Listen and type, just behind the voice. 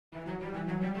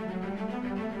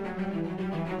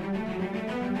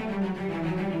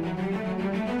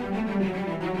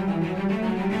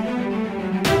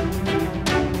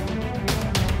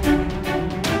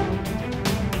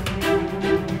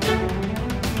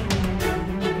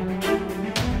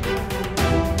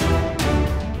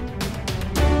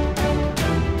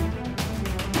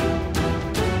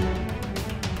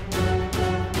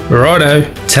Righto,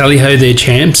 tally ho there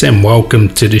champs, and welcome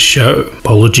to the show.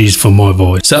 Apologies for my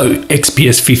voice. So,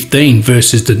 XPS 15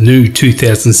 versus the new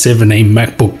 2017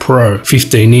 MacBook Pro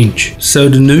 15-inch. So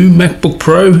the new MacBook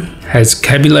Pro has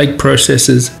Kaby Lake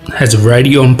processors, has a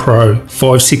Radeon Pro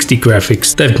 560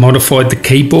 graphics. They've modified the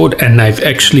keyboard and they've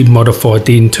actually modified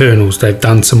the internals. They've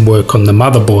done some work on the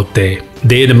motherboard there.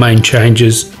 They're the main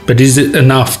changes, but is it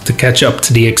enough to catch up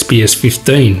to the XPS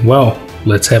 15? Well,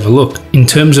 let's have a look. In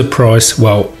terms of price,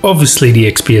 well, obviously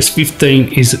the XPS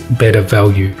 15 is better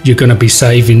value. You're going to be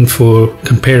saving for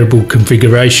comparable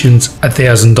configurations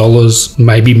 $1,000,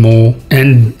 maybe more,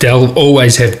 and they'll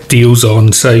always have deals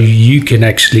on, so you can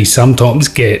actually sometimes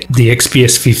get the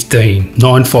XPS 15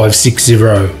 9560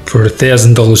 for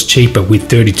 $1,000 cheaper with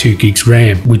 32 gigs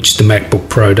RAM, which the MacBook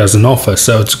Pro doesn't offer.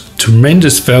 So it's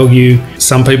tremendous value.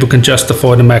 Some people can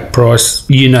justify the Mac price,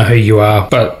 you know who you are,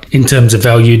 but in terms of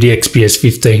value, the XPS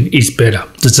 15 is better.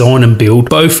 Design and build,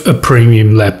 both are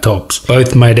premium laptops,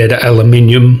 both made out of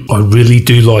aluminium. I really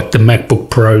do like the MacBook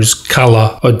Pro's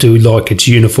color. I do like its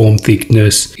uniform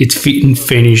thickness. Its fit and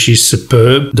finish is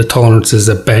superb. The tolerances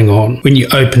are bang on. When you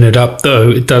open it up though,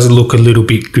 it does look a little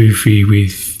bit goofy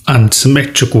with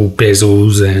unsymmetrical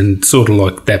bezels and sort of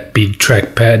like that big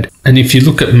trackpad. And if you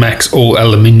look at Mac's all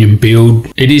aluminium build,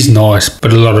 it is nice,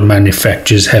 but a lot of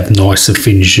manufacturers have nicer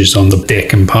finishes on the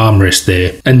deck and palm rest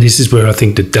there. And this is where I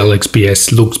think the Dell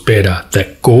XPS looks better.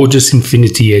 That gorgeous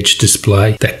Infinity Edge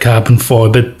display, that carbon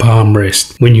fibered palm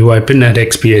rest. When you open that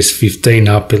XPS 15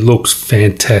 up, it looks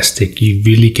fantastic. You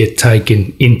really get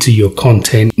taken into your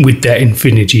content with that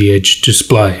Infinity Edge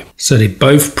display. So they're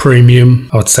both premium.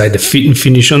 I'd say the fit and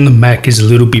finish on the Mac is a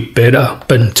little bit better,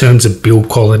 but in terms of build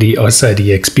quality, I say the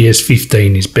XPS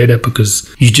 15 is better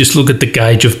because you just look at the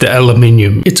gauge of the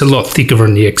aluminium. It's a lot thicker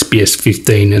on the XPS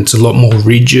 15 and it's a lot more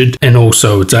rigid, and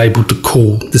also it's able to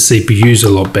cool the CPUs a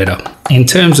lot better. In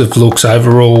terms of looks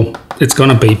overall, it's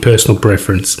going to be personal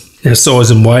preference. Now, size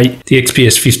and weight, the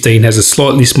XPS 15 has a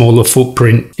slightly smaller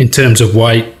footprint. In terms of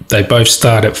weight, they both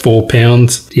start at 4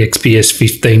 pounds. The XPS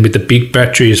 15 with the big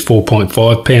battery is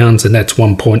 4.5 pounds, and that's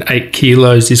 1.8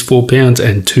 kilos is 4 pounds,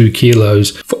 and 2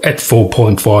 kilos at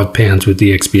 4.5 pounds with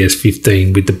the XPS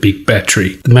 15 with the big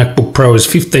battery. The MacBook Pro is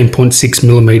 15.6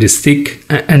 millimeters thick,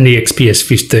 and the XPS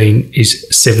 15 is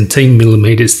 17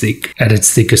 millimeters thick at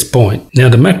its thickest point. Now,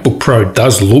 the MacBook Pro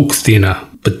does look thinner,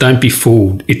 but don't be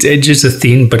fooled. Its edges are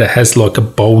thin, but it has like a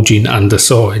bulging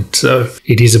underside. So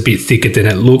it is a bit thicker than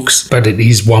it looks, but it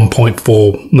is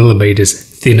 1.4 millimeters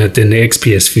thinner than the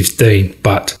XPS 15,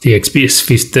 but the XPS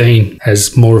 15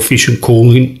 has more efficient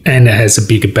cooling and it has a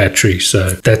bigger battery, so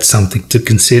that's something to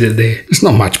consider there. There's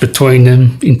not much between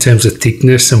them in terms of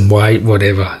thickness and weight,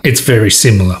 whatever. It's very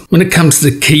similar. When it comes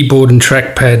to the keyboard and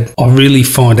trackpad, I really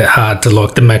find it hard to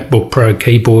like the MacBook Pro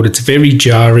keyboard. It's very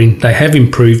jarring. They have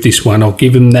improved this one, I'll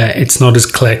give them that. It's not as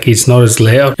clacky, it's not as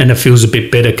loud, and it feels a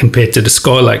bit better compared to the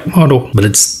Skylake model, but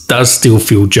it does still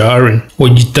feel jarring.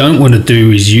 What you don't want to do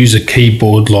is use a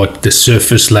keyboard like the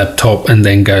Surface laptop and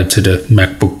then go to the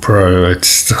MacBook Pro.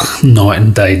 It's a night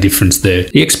and day difference there.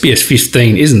 The XPS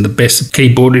 15 isn't the best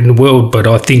keyboard in the world, but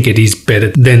I think it is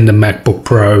better than the MacBook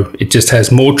Pro. It just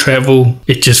has more travel,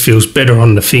 it just feels better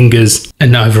on the fingers,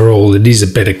 and overall it is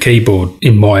a better keyboard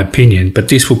in my opinion, but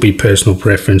this will be personal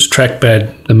preference.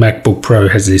 Trackpad, the MacBook Pro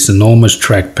has this enormous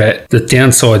trackpad. The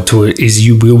downside to it is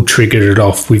you will trigger it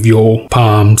off with your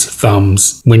palms,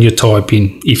 thumbs when you're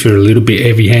typing if you're a little bit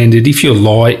heavy-handed. If you're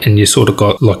light and you sort of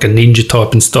got like a ninja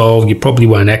typing style, you probably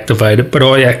won't activate it, but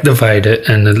I activate it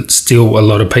and still a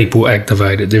lot of people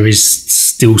activate it. There is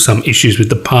still some issues with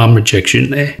the palm rejection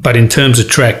there, but in terms of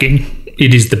tracking,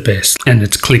 it is the best, and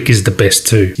its click is the best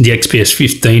too. The XPS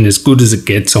 15, as good as it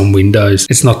gets on Windows,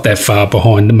 it's not that far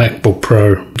behind the MacBook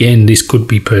Pro. Again, this could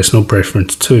be personal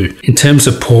preference too. In terms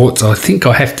of ports, I think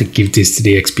I have to give this to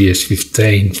the XPS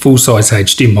 15. Full-size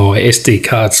HDMI, SD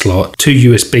card slot,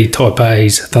 2 USB Type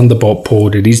A's, Thunderbolt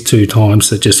port. It is 2 times,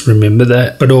 so just remember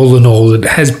that. But all in all, it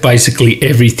has basically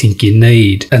everything you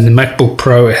need. And the MacBook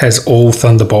Pro has all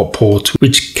Thunderbolt ports,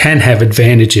 which can have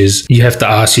advantages. You have to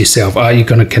ask yourself, are you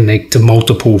going to connect to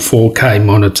multiple 4K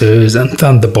monitors and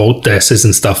Thunderbolt DASs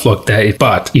and stuff like that?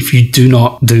 But if you do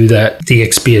not do that, the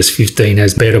XPS 15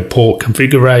 has better port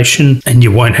configuration and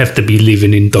you won't have to be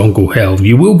living in dongle hell.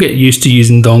 You will get used to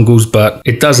using dongles, but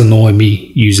it does annoy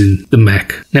me using the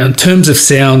Mac. Now, in terms of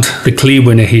sound, the clear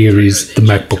winner here is the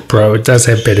MacBook Pro. It does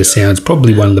have better sounds,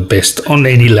 probably one of the best on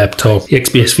any laptop. The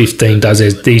XPS 15 does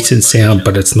have decent sound,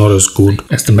 but it's not as good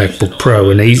as the MacBook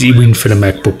Pro. An easy win for the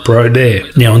MacBook Pro there.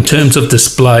 Now, in terms of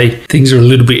display, things are a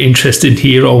little bit interesting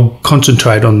here. I'll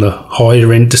concentrate on the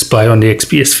higher end display on the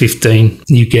XPS 15.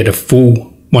 You get a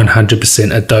full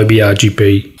 100% Adobe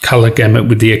RGB color gamut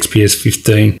with the XPS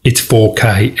 15. It's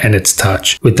 4K and it's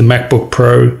touch. With the MacBook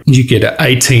Pro, you get a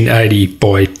 1880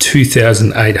 by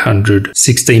 2800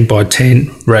 16 by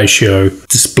 10 ratio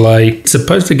display. It's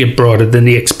supposed to get brighter than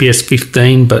the XPS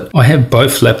 15, but I have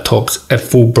both laptops at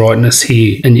full brightness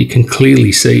here and you can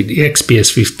clearly see the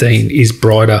XPS 15 is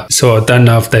brighter. So I don't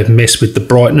know if they've messed with the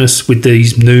brightness with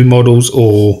these new models,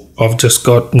 or I've just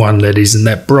got one that isn't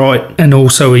that bright. And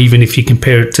also, even if you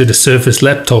compare it to the Surface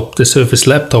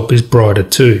laptop is brighter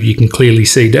too. You can clearly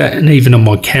see that, and even on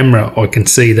my camera I can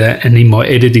see that, and in my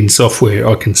editing software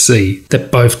I can see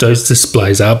that both those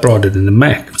displays are brighter than the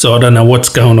Mac. So I don't know what's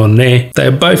going on there. They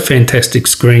are both fantastic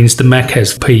screens. The Mac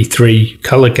has P3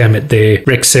 color gamut there,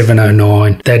 Rec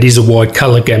 709. That is a wide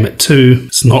color gamut too.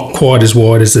 It's not quite as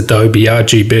wide as Adobe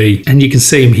RGB, and you can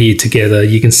see them here together.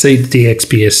 You can see that the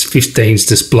XPS 15's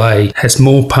display has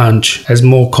more punch, has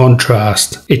more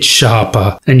contrast, it's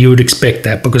sharper, and you would expect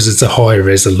that because it's a higher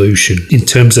resolution. In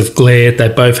terms of glare, they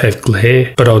both have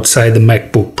glare, but I'd say the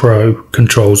MacBook Pro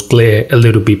controls glare a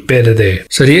little bit better there.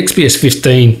 So the XPS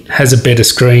 15 has a better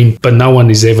screen, but no one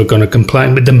is ever going to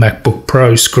complain with the MacBook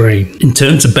Pro screen. In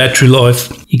terms of battery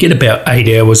life, you get about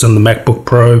 8 hours on the MacBook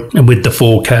Pro, and with the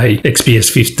 4K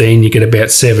XPS 15 you get about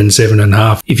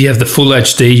 7.5. If you have the full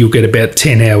HD, you'll get about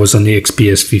 10 hours on the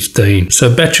XPS 15.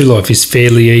 So battery life is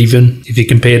fairly even. If you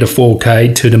compare the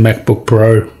 4K to the MacBook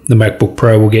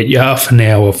Pro will get you half an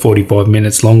hour, 45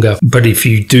 minutes longer. But if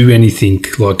you do anything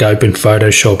like open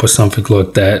Photoshop or something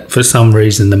like that, for some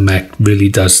reason the Mac really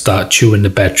does start chewing the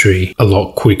battery a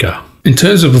lot quicker. In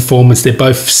terms of performance, they're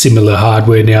both similar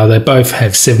hardware now. They both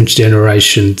have 7th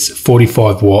generations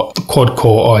 45 watt quad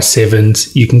core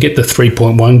i7s. You can get the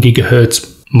 3.1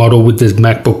 gigahertz model with the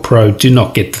MacBook Pro. Do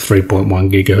not get the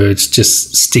 3.1 gigahertz.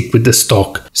 Just stick with the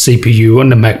stock CPU on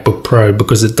the MacBook Pro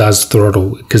because it does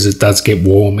throttle, because it does get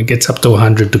warm. It gets up to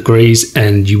 100 degrees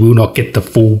and you will not get the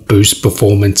full boost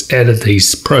performance out of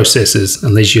these processors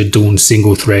unless you're doing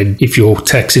single thread. If you're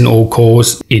taxing all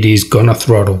cores, it is gonna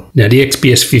throttle. Now the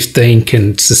XPS 15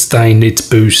 can sustain its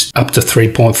boost up to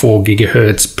 3.4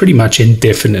 gigahertz pretty much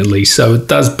indefinitely, so it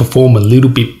does perform a little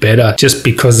bit better just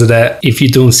because of that. If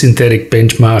you're doing synthetic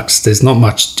benchmarks, there's not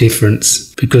much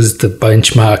difference because the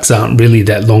benchmarks aren't really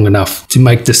that long enough to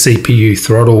make the CPU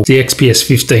throttle. The XPS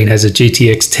 15 has a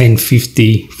GTX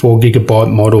 1050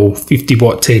 4GB model, 50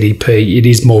 watt TDP. It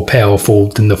is more powerful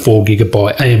than the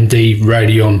 4GB AMD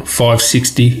Radeon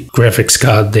 560 graphics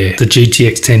card there. The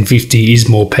GTX 1050 is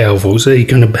more powerful, so you're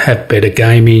going to have better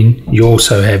gaming. You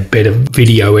also have better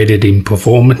video editing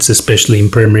performance, especially in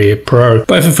Premiere Pro.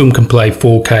 Both of them can play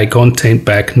 4K content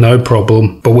back, no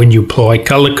problem, but when you apply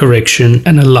color correction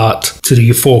and a LUT to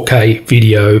your 4K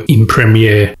video in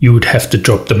Premiere, you would have to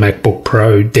drop the MacBook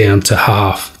Pro down to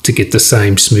half to get the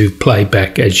same smooth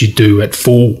playback as you do at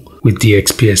full with the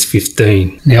XPS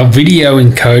 15. Now video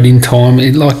encoding time,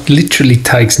 it literally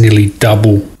takes nearly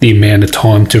double the amount of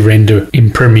time to render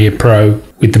in Premiere Pro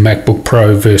with the MacBook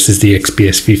Pro versus the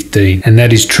XPS 15, and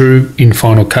that is true in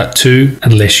Final Cut 2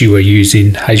 unless you are using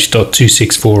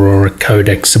H.264 or a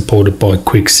codec supported by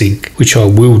QuickSync, which I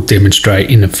will demonstrate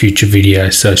in a future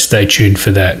video, so stay tuned for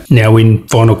that. Now in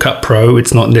Final Cut Pro,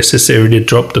 it's not necessary to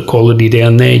drop the quality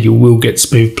down there. You will get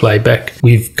smooth playback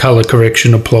with color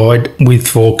correction applied with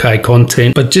 4K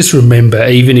content, but just remember,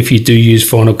 even if you do use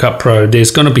Final Cut Pro, there's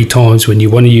going to be times when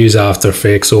you want to use After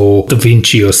Effects or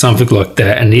DaVinci or something like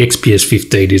that, and the XPS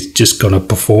 15 is just going to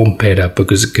perform better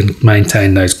because it can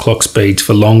maintain those clock speeds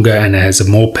for longer and it has a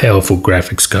more powerful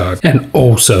graphics card. And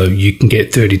also you can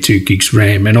get 32 gigs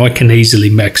RAM, and I can easily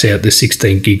max out the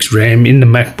 16 gigs RAM in the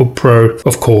MacBook Pro.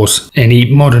 Of course,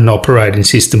 any modern operating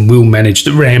system will manage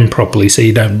the RAM properly so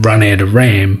you don't run out of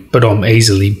RAM, but I'm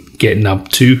easily getting up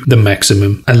to the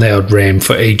maximum allowed RAM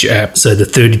for each app. So the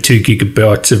 32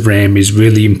 gigabytes of RAM is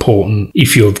really important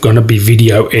if you're going to be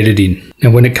video editing. Now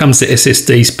when it comes to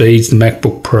SSD speeds, the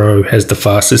MacBook Pro has the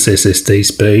fastest SSD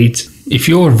speeds. If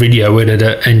you're a video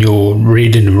editor and you're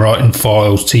reading and writing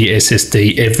files to your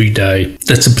SSD every day,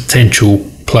 that's a potential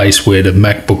place where the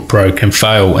MacBook Pro can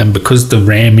fail. And because the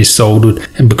RAM is soldered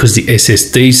and because the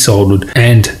SSD is soldered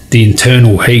and the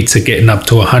internal heats are getting up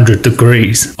to 100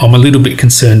 degrees, I'm a little bit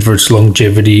concerned for its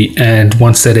longevity. And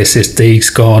once that SSD is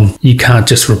gone, you can't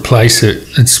just replace it.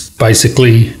 It's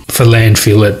basically for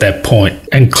landfill at that point.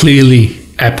 And clearly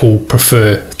Apple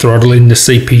prefer throttling the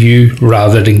CPU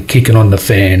rather than kicking on the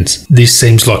fans. This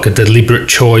seems like a deliberate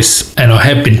choice, and I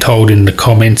have been told in the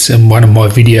comments in one of my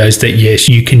videos that yes,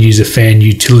 you can use a fan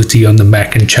utility on the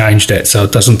Mac and change that so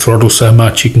it doesn't throttle so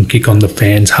much. You can kick on the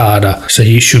fans harder, so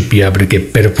you should be able to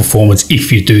get better performance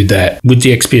if you do that. With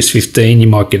the XPS 15, you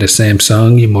might get a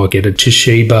Samsung, you might get a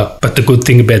Toshiba, but the good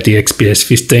thing about the XPS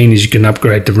 15 is you can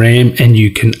upgrade the RAM and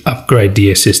you can upgrade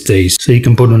the SSDs. So you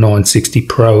can put a 960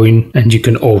 Pro in, and you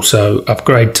can also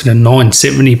upgrade to the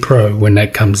 970 Pro when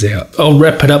that comes out. I'll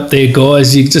wrap it up there,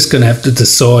 guys. You're just going to have to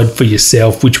decide for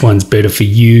yourself which one's better for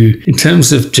you in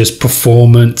terms of just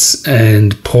performance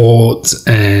and ports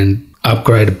and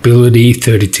upgradability,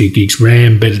 32 gigs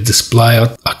RAM, better display.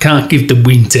 I can't give the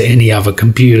win to any other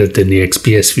computer than the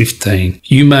XPS 15.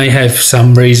 You may have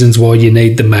some reasons why you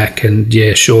need the Mac, and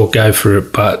yeah, sure, go for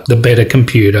it, but the better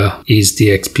computer is the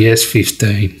XPS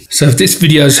 15. So if this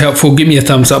video is helpful, give me a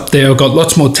thumbs up there. I've got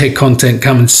lots more tech content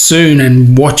coming soon,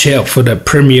 and watch out for the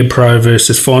Premiere Pro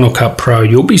versus Final Cut Pro.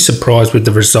 You'll be surprised with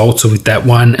the results with that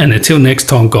one. And until next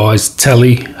time, guys,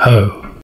 tally ho.